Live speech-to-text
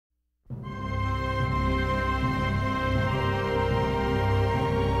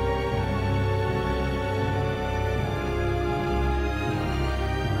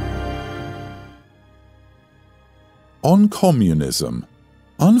On communism.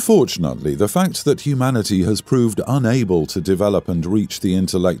 Unfortunately, the fact that humanity has proved unable to develop and reach the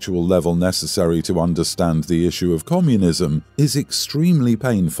intellectual level necessary to understand the issue of communism is extremely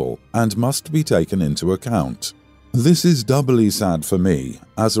painful and must be taken into account. This is doubly sad for me,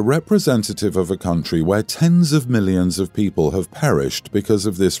 as a representative of a country where tens of millions of people have perished because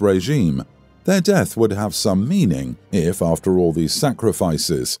of this regime. Their death would have some meaning if, after all these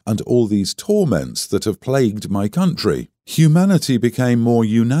sacrifices and all these torments that have plagued my country, humanity became more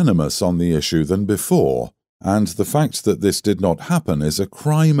unanimous on the issue than before, and the fact that this did not happen is a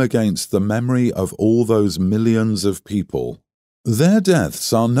crime against the memory of all those millions of people. Their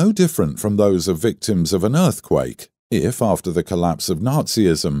deaths are no different from those of victims of an earthquake. If, after the collapse of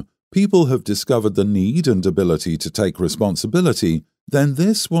Nazism, people have discovered the need and ability to take responsibility, then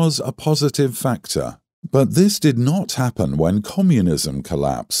this was a positive factor. But this did not happen when communism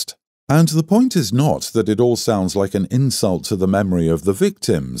collapsed. And the point is not that it all sounds like an insult to the memory of the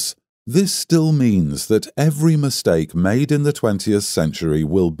victims. This still means that every mistake made in the 20th century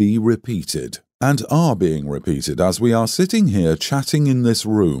will be repeated, and are being repeated as we are sitting here chatting in this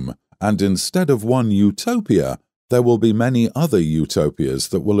room, and instead of one utopia, there will be many other utopias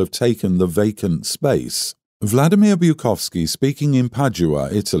that will have taken the vacant space. Vladimir Bukovsky speaking in Padua,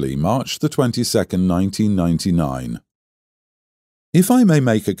 Italy, March the 22nd, 1999. If I may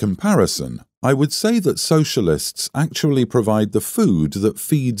make a comparison, I would say that socialists actually provide the food that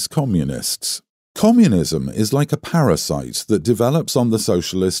feeds communists. Communism is like a parasite that develops on the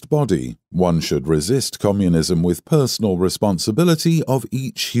socialist body. One should resist communism with personal responsibility of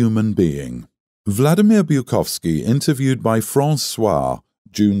each human being. Vladimir Bukovsky interviewed by François,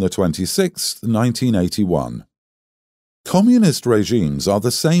 June the 26th, 1981. Communist regimes are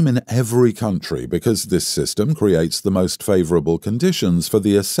the same in every country because this system creates the most favorable conditions for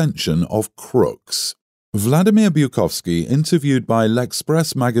the ascension of crooks. Vladimir Bukovsky interviewed by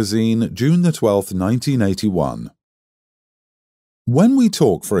L'Express magazine, June the 12th, 1981. When we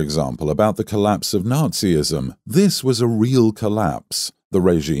talk, for example, about the collapse of Nazism, this was a real collapse. The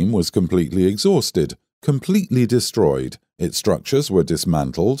regime was completely exhausted, completely destroyed. Its structures were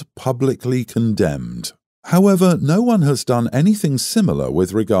dismantled, publicly condemned. However, no one has done anything similar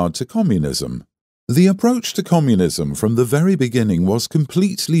with regard to communism. The approach to communism from the very beginning was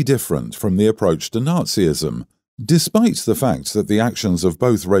completely different from the approach to Nazism, despite the fact that the actions of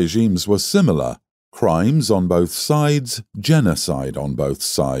both regimes were similar. Crimes on both sides, genocide on both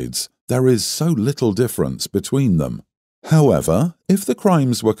sides. There is so little difference between them. However, if the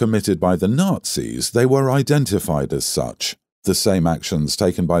crimes were committed by the Nazis, they were identified as such. The same actions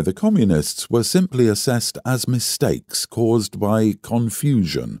taken by the communists were simply assessed as mistakes caused by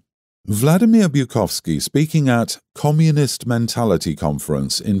confusion. Vladimir Bukovsky speaking at Communist Mentality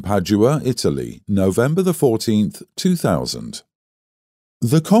Conference in Padua, Italy, November the 14th, 2000.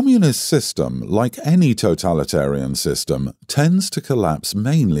 The communist system, like any totalitarian system, tends to collapse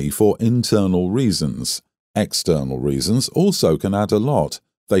mainly for internal reasons. External reasons also can add a lot.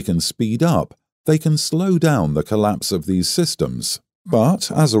 They can speed up, they can slow down the collapse of these systems.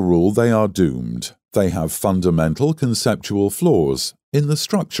 But, as a rule, they are doomed. They have fundamental conceptual flaws in the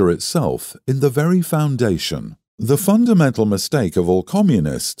structure itself, in the very foundation. The fundamental mistake of all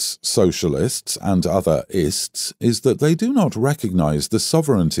communists, socialists, and other ists is that they do not recognize the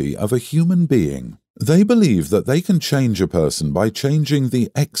sovereignty of a human being. They believe that they can change a person by changing the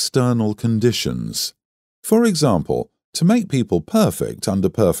external conditions. For example, to make people perfect under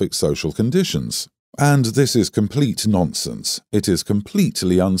perfect social conditions. And this is complete nonsense. It is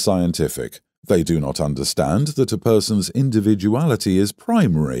completely unscientific. They do not understand that a person's individuality is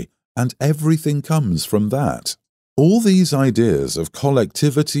primary, and everything comes from that. All these ideas of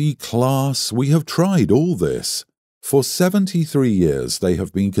collectivity, class, we have tried all this. For 73 years they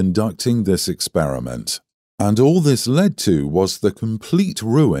have been conducting this experiment. And all this led to was the complete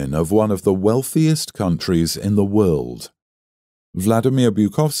ruin of one of the wealthiest countries in the world. Vladimir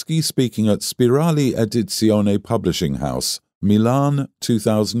Bukovsky speaking at Spirali Edizione Publishing House, Milan,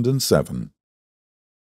 2007.